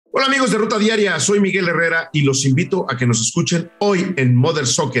Hola amigos de Ruta Diaria, soy Miguel Herrera y los invito a que nos escuchen hoy en Mother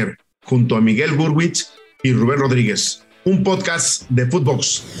Soccer junto a Miguel Gurwitz y Rubén Rodríguez, un podcast de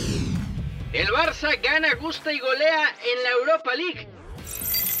Footbox. El Barça gana, gusta y golea en la Europa League.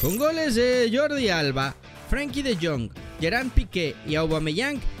 Con goles de Jordi Alba, Frenkie de Jong, Gerard Piqué y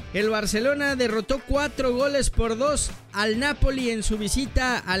Aubameyang, el Barcelona derrotó 4-2 al Napoli en su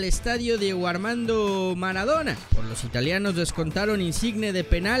visita al estadio Diego Armando Maradona. Por los italianos descontaron Insigne de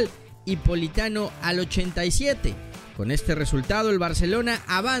penal y Politano al 87. Con este resultado el Barcelona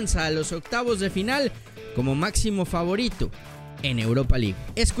avanza a los octavos de final como máximo favorito en Europa League.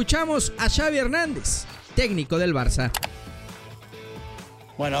 Escuchamos a Xavi Hernández, técnico del Barça.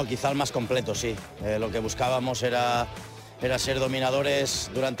 Bueno, quizá el más completo, sí. Lo que buscábamos era ser dominadores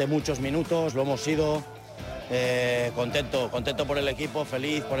durante muchos minutos, lo hemos sido. Contento por el equipo,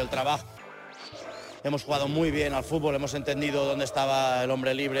 feliz por el trabajo. Hemos jugado muy bien al fútbol, hemos entendido dónde estaba el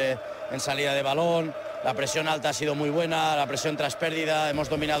hombre libre en salida de balón. La presión alta ha sido muy buena, la presión tras pérdida, hemos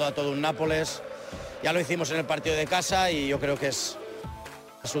dominado a todo un Nápoles. Ya lo hicimos en el partido de casa y yo creo que es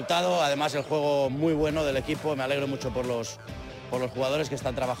resultado. Además, el juego muy bueno del equipo, me alegro mucho por los jugadores que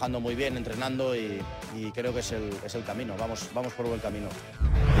están trabajando muy bien, entrenando y creo que es el camino, vamos por buen camino.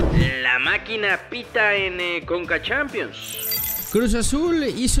 La máquina pita en Conca Champions. Cruz Azul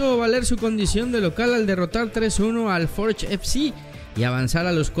hizo valer su condición de local al derrotar 3-1 al Forge FC y avanzar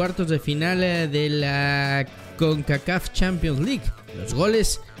a los cuartos de final de la CONCACAF Champions League. Los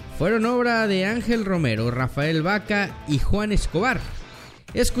goles fueron obra de Ángel Romero, Rafael Vaca y Juan Escobar.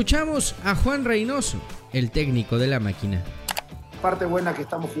 Escuchamos a Juan Reynoso, el técnico de la máquina. Parte buena que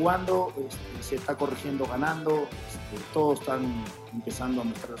estamos jugando, se está corrigiendo ganando, todos están empezando a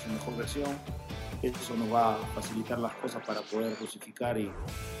mostrar su mejor versión. Eso nos va a facilitar las cosas para poder dosificar y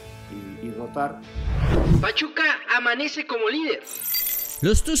rotar. Pachuca amanece como líder.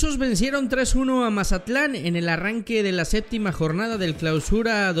 Los Tuzos vencieron 3-1 a Mazatlán en el arranque de la séptima jornada del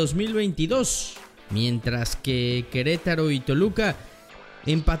Clausura 2022, mientras que Querétaro y Toluca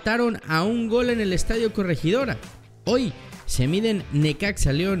empataron a un gol en el Estadio Corregidora. Hoy se miden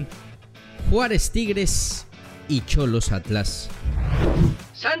Necaxa León, Juárez Tigres y Cholos Atlas.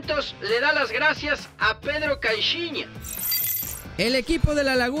 Santos le da las gracias a Pedro Caixinha. El equipo de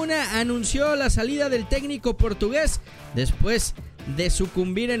La Laguna anunció la salida del técnico portugués después de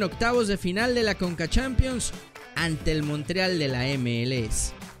sucumbir en octavos de final de la Conca Champions ante el Montreal de la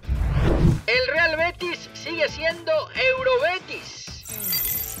MLS. El Real Betis sigue siendo Eurobetis.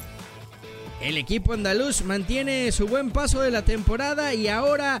 El equipo andaluz mantiene su buen paso de la temporada y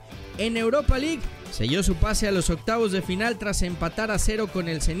ahora en Europa League selló su pase a los octavos de final tras empatar a 0 con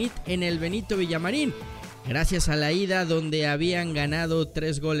el Zenit en el Benito Villamarín, gracias a la ida donde habían ganado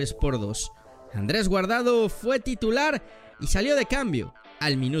 3-2. Andrés Guardado fue titular y salió de cambio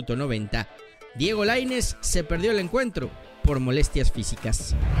al minuto 90. Diego Lainez se perdió el encuentro por molestias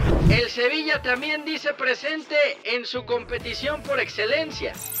físicas. El Sevilla también dice presente en su competición por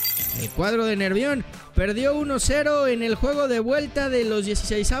excelencia. El cuadro de Nervión perdió 1-0 en el juego de vuelta de los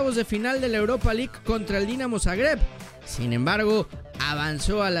 16avos de final de la Europa League contra el Dinamo Zagreb. Sin embargo,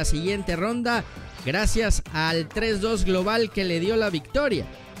 avanzó a la siguiente ronda gracias al 3-2 global que le dio la victoria.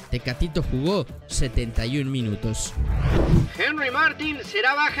 Tecatito jugó 71 minutos. Henry Martin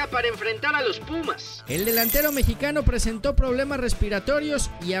será baja para enfrentar a los Pumas. El delantero mexicano presentó problemas respiratorios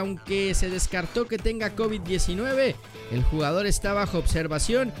y aunque se descartó que tenga COVID-19, el jugador está bajo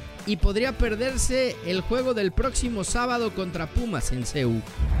observación y podría perderse el juego del próximo sábado contra Pumas en CU.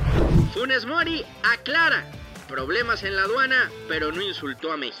 Funes Mori aclara problemas en la aduana, pero no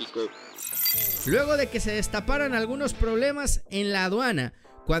insultó a México. Luego de que se destaparan algunos problemas en la aduana,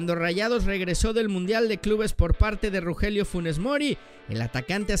 cuando Rayados regresó del Mundial de Clubes por parte de Rogelio Funes Mori, el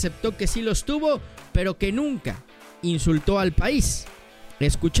atacante aceptó que sí los tuvo, pero que nunca insultó al país.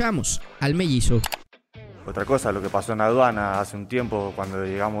 Escuchamos al mellizo. Otra cosa, lo que pasó en la aduana hace un tiempo cuando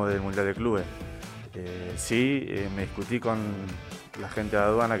llegamos del Mundial de Clubes. Me discutí con la gente de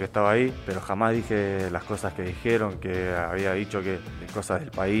aduana que estaba ahí, pero jamás dije las cosas que dijeron, que había dicho que cosas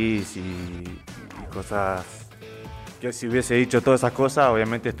del país y cosas que si hubiese dicho todas esas cosas,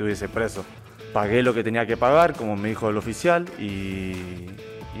 obviamente estuviese preso. Pagué lo que tenía que pagar, como me dijo el oficial, y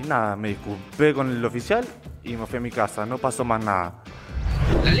nada, me disculpé con el oficial y me fui a mi casa, no pasó más nada.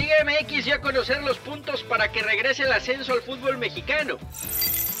 La Liga MX dio a conocer los puntos para que regrese el ascenso al fútbol mexicano.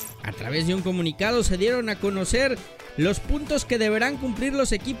 A través de un comunicado se dieron a conocer los puntos que deberán cumplir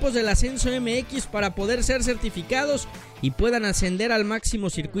los equipos del ascenso MX para poder ser certificados y puedan ascender al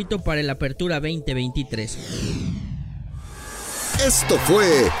máximo circuito para el Apertura 2023. Esto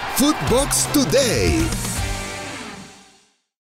fue Footbox Today.